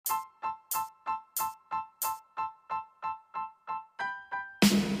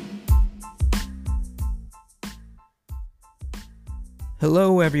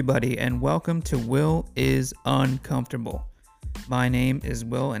Hello, everybody, and welcome to Will is Uncomfortable. My name is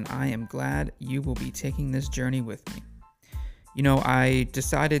Will, and I am glad you will be taking this journey with me. I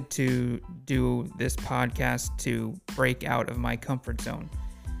decided to do this podcast to break out of my comfort zone.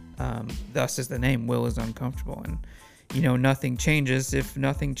 Thus is the name, Will is Uncomfortable. And, nothing changes if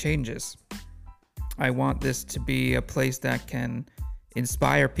nothing changes. I want this to be a place that can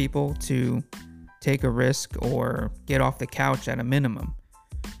inspire people to take a risk or get off the couch at a minimum.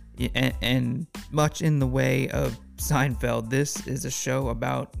 And much in the way of Seinfeld, this is a show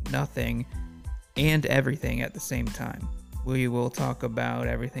about nothing and everything at the same time. We will talk about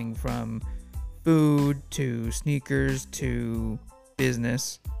everything from food to sneakers to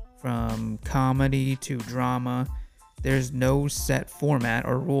business, from comedy to drama. There's no set format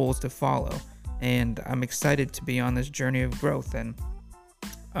or rules to follow, and I'm excited to be on this journey of growth, and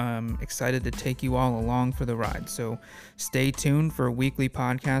I'm excited to take you all along for the ride. So stay tuned for weekly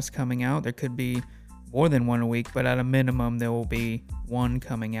podcasts coming out. There could be more than one a week, but at a minimum, there will be one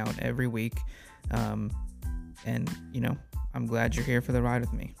coming out every week. I'm glad you're here for the ride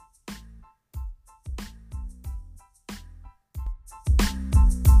with me.